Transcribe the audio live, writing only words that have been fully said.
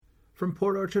From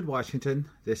Port Orchard, Washington,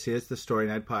 this is the Story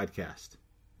Night Podcast.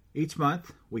 Each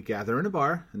month, we gather in a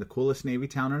bar in the coolest Navy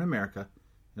town in America,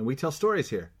 and we tell stories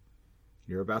here.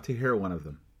 You're about to hear one of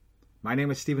them. My name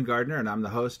is Stephen Gardner, and I'm the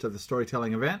host of the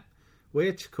storytelling event,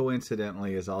 which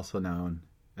coincidentally is also known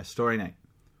as Story Night.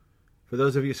 For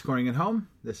those of you scoring at home,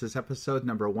 this is episode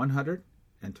number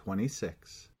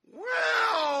 126.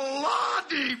 Well,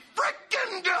 Lottie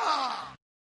frickin' da!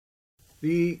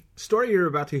 The story you're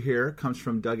about to hear comes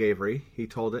from Doug Avery. He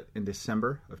told it in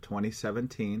December of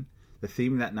 2017. The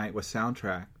theme that night was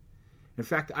soundtrack. In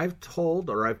fact, I've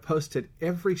posted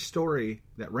every story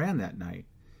that ran that night,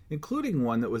 including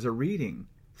one that was a reading,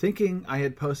 thinking I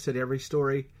had posted every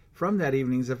story from that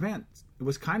evening's event. It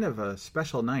was kind of a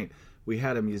special night. We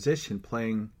had a musician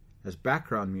playing as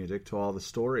background music to all the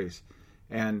stories,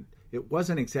 and it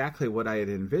wasn't exactly what I had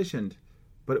envisioned,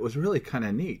 but it was really kind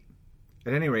of neat.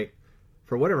 At any rate,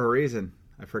 for whatever reason,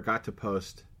 I forgot to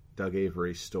post Doug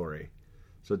Avery's story.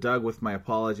 So Doug, with my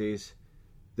apologies,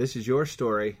 this is your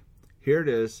story. Here it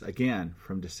is, again,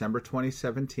 from December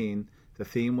 2017. The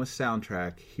theme was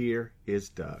soundtrack. Here is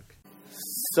Doug.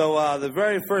 So the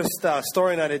very first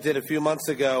story night I did a few months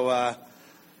ago,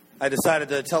 I decided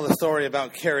to tell a story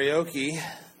about karaoke.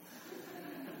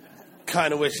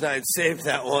 Kind of wishing I had saved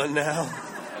that one now.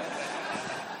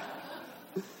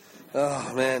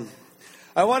 Oh, man.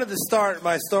 I wanted to start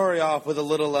my story off with a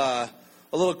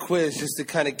little quiz just to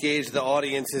kind of gauge the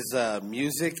audience's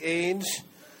music age,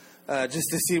 just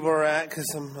to see where we're at, because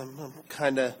I'm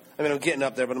getting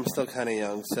up there, but I'm still kind of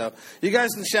young. So you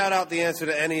guys can shout out the answer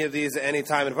to any of these at any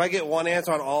time. And if I get one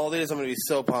answer on all of these, I'm going to be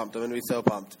so pumped.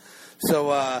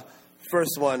 So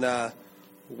first one,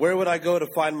 where would I go to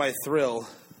find my thrill?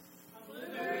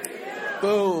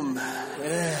 Boom.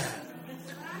 Yeah.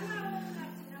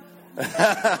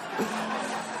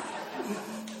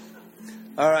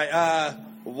 All right.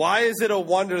 Why is it a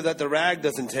wonder that the rag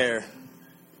doesn't tear?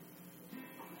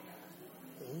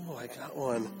 Oh, I got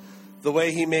one. The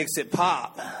way he makes it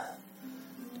pop.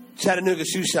 Chattanooga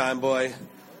Shoe Shine, boy.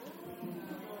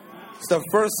 It's the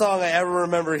first song I ever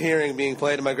remember hearing being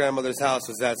played in my grandmother's house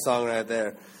was that song right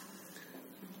there.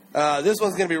 This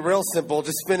one's going to be real simple.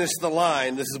 Just finish the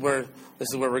line. This is where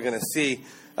we're going to see.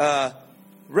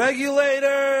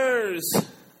 Regulators!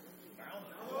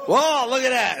 Whoa, look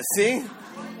at that. See?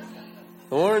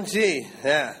 Warren G.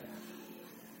 Yeah.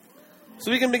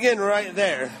 So we can begin right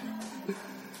there.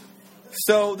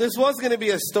 So this was going to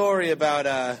be a story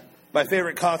about my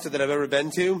favorite concert that I've ever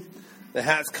been to. The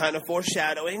hat's kind of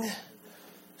foreshadowing.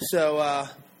 So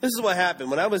this is what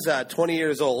happened. When I was 20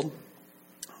 years old,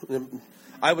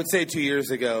 I would say 2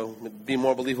 years ago. It'd be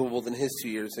more believable than his 2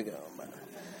 years ago.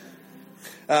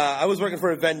 I was working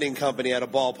for a vending company at a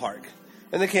ballpark.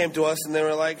 And they came to us and they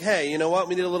were like, hey, you know what?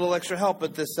 We need a little extra help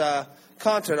at this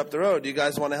concert up the road. Do you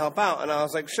guys want to help out? And I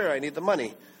was like, sure, I need the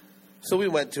money. So we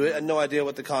went to it. I had no idea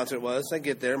what the concert was. I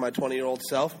get there, my 20-year-old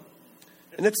self.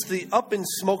 And it's the Up in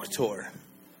Smoke tour.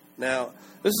 Now,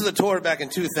 this is a tour back in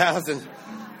 2000.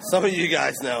 Some of you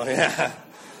guys know, yeah.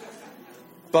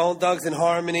 Bone Thugs and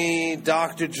Harmony,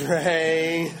 Dr.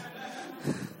 Dre,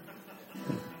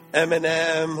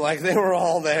 Eminem, like they were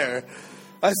all there.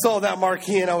 I saw that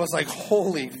marquee and I was like,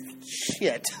 holy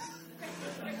shit.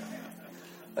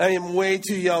 I am way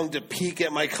too young to peak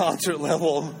at my concert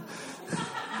level.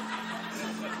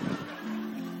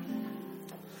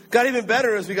 Got even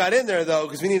better as we got in there, though,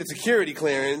 because we needed security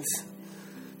clearance.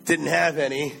 Didn't have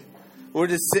any. We're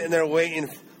just sitting there waiting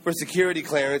for security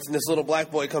clearance, and this little black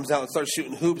boy comes out and starts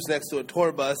shooting hoops next to a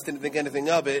tour bus. Didn't think anything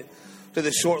of it. To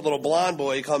this short little blonde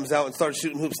boy comes out and starts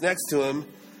shooting hoops next to him.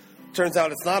 Turns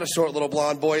out it's not a short little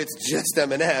blonde boy, it's just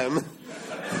Eminem.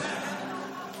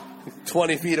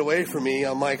 20 feet away from me,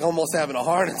 I'm like almost having a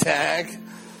heart attack.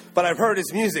 But I've heard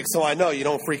his music, so I know you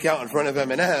don't freak out in front of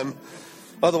Eminem.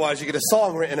 Otherwise, you get a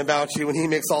song written about you when he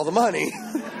makes all the money.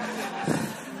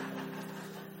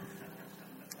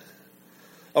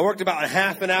 I worked about a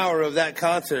half an hour of that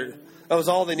concert. That was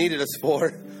all they needed us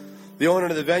for. The owner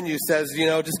of the venue says,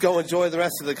 just go enjoy the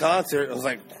rest of the concert. I was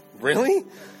like, really?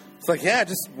 It's like, yeah,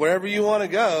 just wherever you want to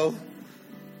go.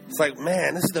 It's like,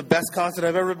 man, this is the best concert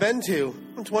I've ever been to.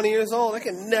 I'm 20 years old. I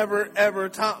can never, ever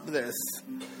top this.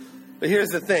 But here's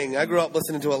the thing. I grew up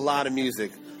listening to a lot of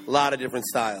music, a lot of different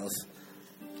styles.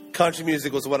 Country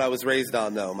music was what I was raised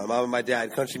on, though. My mom and my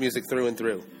dad, country music through and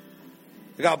through.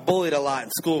 I got bullied a lot in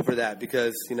school for that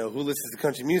because, who listens to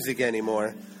country music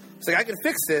anymore? It's like, I can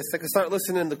fix this. I can start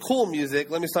listening to cool music.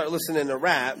 Let me start listening to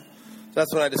rap. So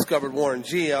that's when I discovered Warren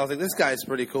G. I was like, this guy's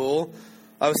pretty cool.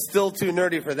 I was still too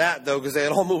nerdy for that, though, because they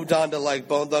had all moved on to, like,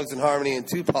 Bone Thugs and Harmony and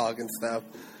Tupac and stuff.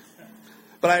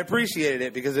 But I appreciated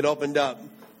it because it opened up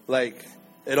like,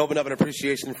 it opened up an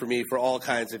appreciation for me for all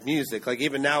kinds of music. Like,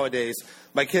 even nowadays,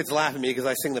 my kids laugh at me because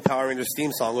I sing the Power Rangers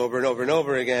theme song over and over and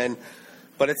over again,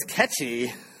 but it's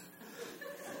catchy.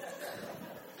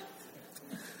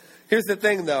 Here's the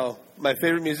thing, though. My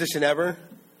favorite musician ever,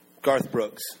 Garth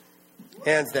Brooks.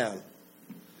 Hands down.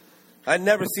 I'd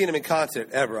never seen him in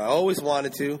concert, ever. I always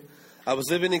wanted to. I was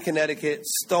living in Connecticut,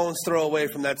 stone's throw away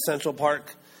from that Central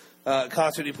Park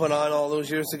concert he put on all those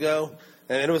years ago.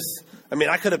 And it was, I mean,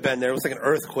 I could have been there. It was like an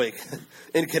earthquake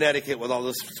in Connecticut with all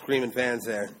those screaming fans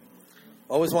there.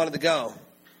 Always wanted to go.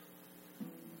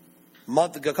 A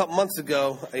couple months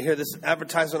ago, I hear this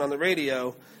advertisement on the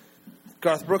radio.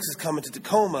 Garth Brooks is coming to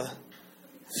Tacoma.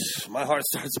 My heart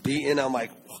starts beating. I'm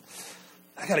like,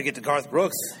 I got to get to Garth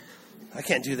Brooks. I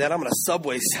can't do that. I'm on a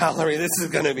Subway salary. This is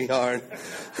going to be hard.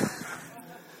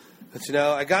 But, you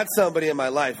know, I got somebody in my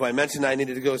life who I mentioned I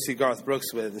needed to go see Garth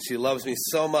Brooks with, and she loves me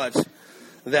so much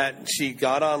that she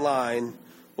got online,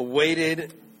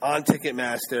 waited on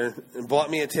Ticketmaster, and bought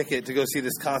me a ticket to go see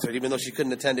this concert, even though she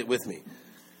couldn't attend it with me.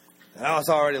 And I was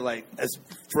already, like, as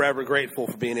forever grateful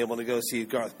for being able to go see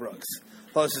Garth Brooks.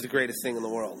 I thought this is the greatest thing in the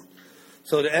world.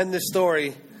 So to end this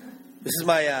story, this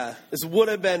would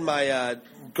have been my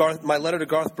letter to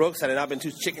Garth Brooks had it not been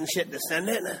too chicken shit to send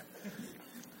it.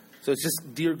 So it's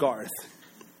just, Dear Garth.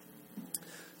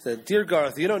 So, Dear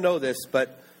Garth, you don't know this,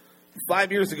 but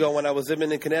 5 years ago when I was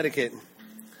living in Connecticut,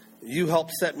 you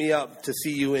helped set me up to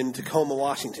see you in Tacoma,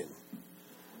 Washington.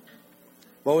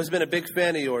 I've always been a big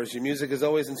fan of yours. Your music has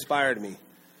always inspired me.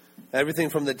 Everything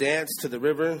from the dance to the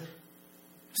river,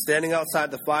 standing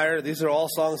outside the fire, these are all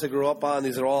songs I grew up on.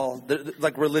 These are all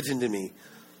like religion to me,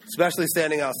 especially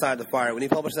Standing Outside the Fire. When he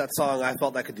published that song, I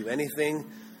felt I could do anything.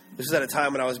 This was at a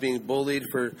time when I was being bullied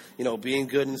for, you know, being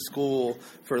good in school,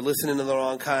 for listening to the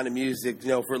wrong kind of music, you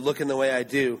know, for looking the way I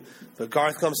do. But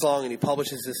Garth comes along and he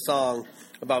publishes this song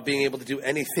about being able to do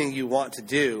anything you want to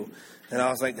do. And I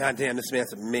was like, God damn, this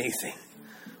man's amazing.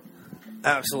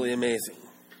 Absolutely amazing.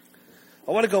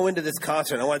 I want to go into this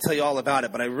concert. I want to tell you all about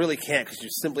it, but I really can't because you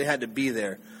simply had to be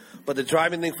there. But the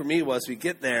driving thing for me was we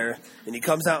get there, and he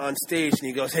comes out on stage, and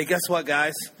he goes, hey, guess what,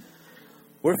 guys?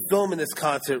 We're filming this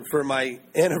concert for my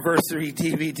anniversary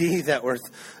DVD that we're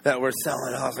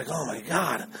selling. I was like, oh, my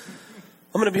God.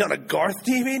 I'm going to be on a Garth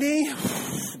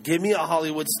DVD? Give me a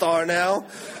Hollywood star now.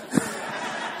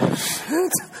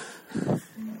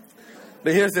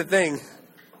 But here's the thing.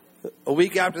 A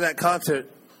week after that concert,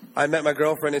 I met my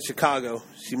girlfriend in Chicago.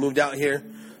 She moved out here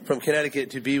from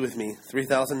Connecticut to be with me,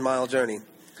 3,000-mile journey.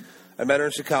 I met her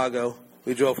in Chicago.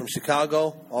 We drove from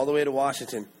Chicago all the way to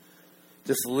Washington,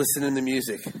 just listening to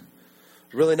music.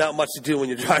 Really not much to do when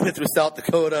you're driving through South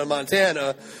Dakota and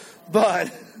Montana,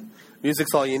 but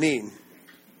music's all you need.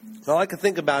 All I could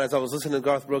think about as I was listening to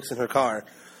Garth Brooks in her car,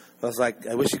 I was like,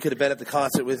 I wish you could have been at the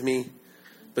concert with me,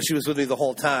 but she was with me the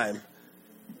whole time.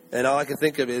 And all I can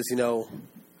think of is, you know,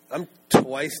 I'm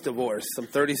twice divorced. I'm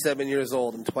 37 years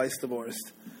old. I'm twice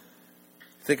divorced.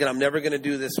 Thinking I'm never going to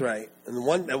do this right. And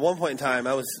at one point in time,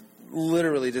 I was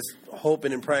literally just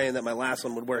hoping and praying that my last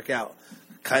one would work out.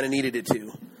 Kind of needed it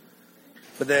to.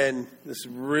 But then this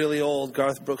really old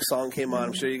Garth Brooks song came on.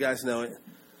 I'm sure you guys know it.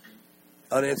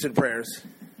 Unanswered Prayers.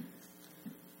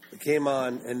 It came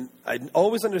on, and I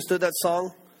always understood that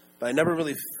song, but I never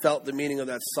really felt the meaning of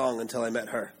that song until I met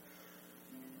her.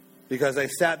 Because I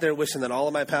sat there wishing that all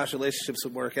of my past relationships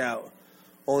would work out,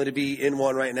 only to be in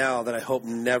one right now that I hope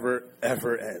never,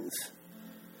 ever ends.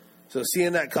 So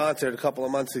seeing that concert a couple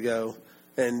of months ago,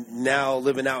 and now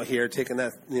living out here, taking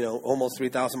that, you know, almost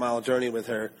 3,000-mile journey with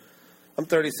her, I'm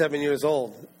 37 years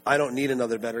old. I don't need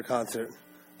another better concert.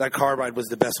 That car ride was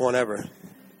the best one ever.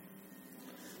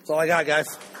 That's all I got, guys.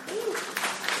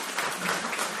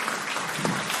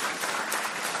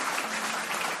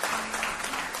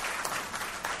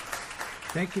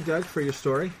 Thank you, Doug, for your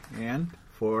story and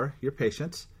for your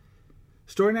patience.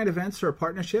 Story Night events are a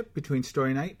partnership between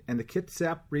Story Night and the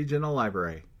Kitsap Regional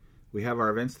Library. We have our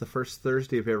events the first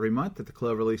Thursday of every month at the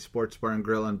Cloverleaf Sports Bar and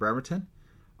Grill in Bremerton.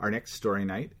 Our next Story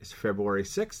Night is February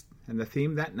 6th, and the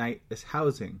theme that night is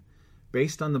housing.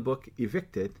 Based on the book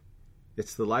Evicted,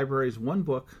 it's the library's One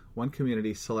Book, One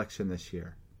Community selection this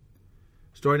year.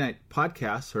 Story Night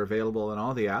podcasts are available on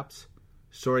all the apps.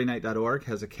 StoryNight.org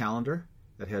has a calendar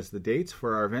that has the dates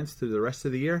for our events through the rest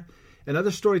of the year and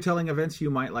other storytelling events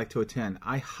you might like to attend.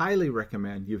 I highly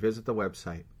recommend you visit the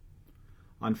website.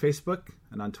 On Facebook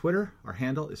and on Twitter, our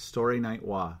handle is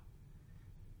StoryNightWA.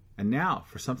 And now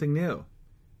for something new.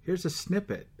 Here's a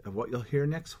snippet of what you'll hear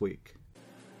next week.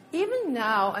 Even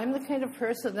now, I'm the kind of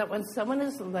person that when someone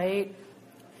is late,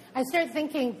 I start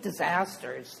thinking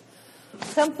disasters.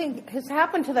 Something has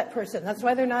happened to that person. That's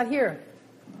why they're not here.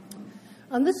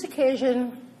 On this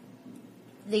occasion,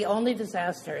 the only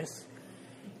disasters,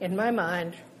 in my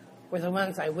mind, were the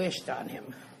ones I wished on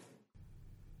him.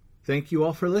 Thank you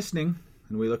all for listening,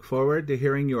 and we look forward to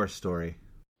hearing your story.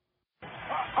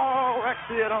 Oh,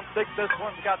 Rexy, I don't think this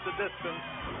one's got the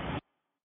distance.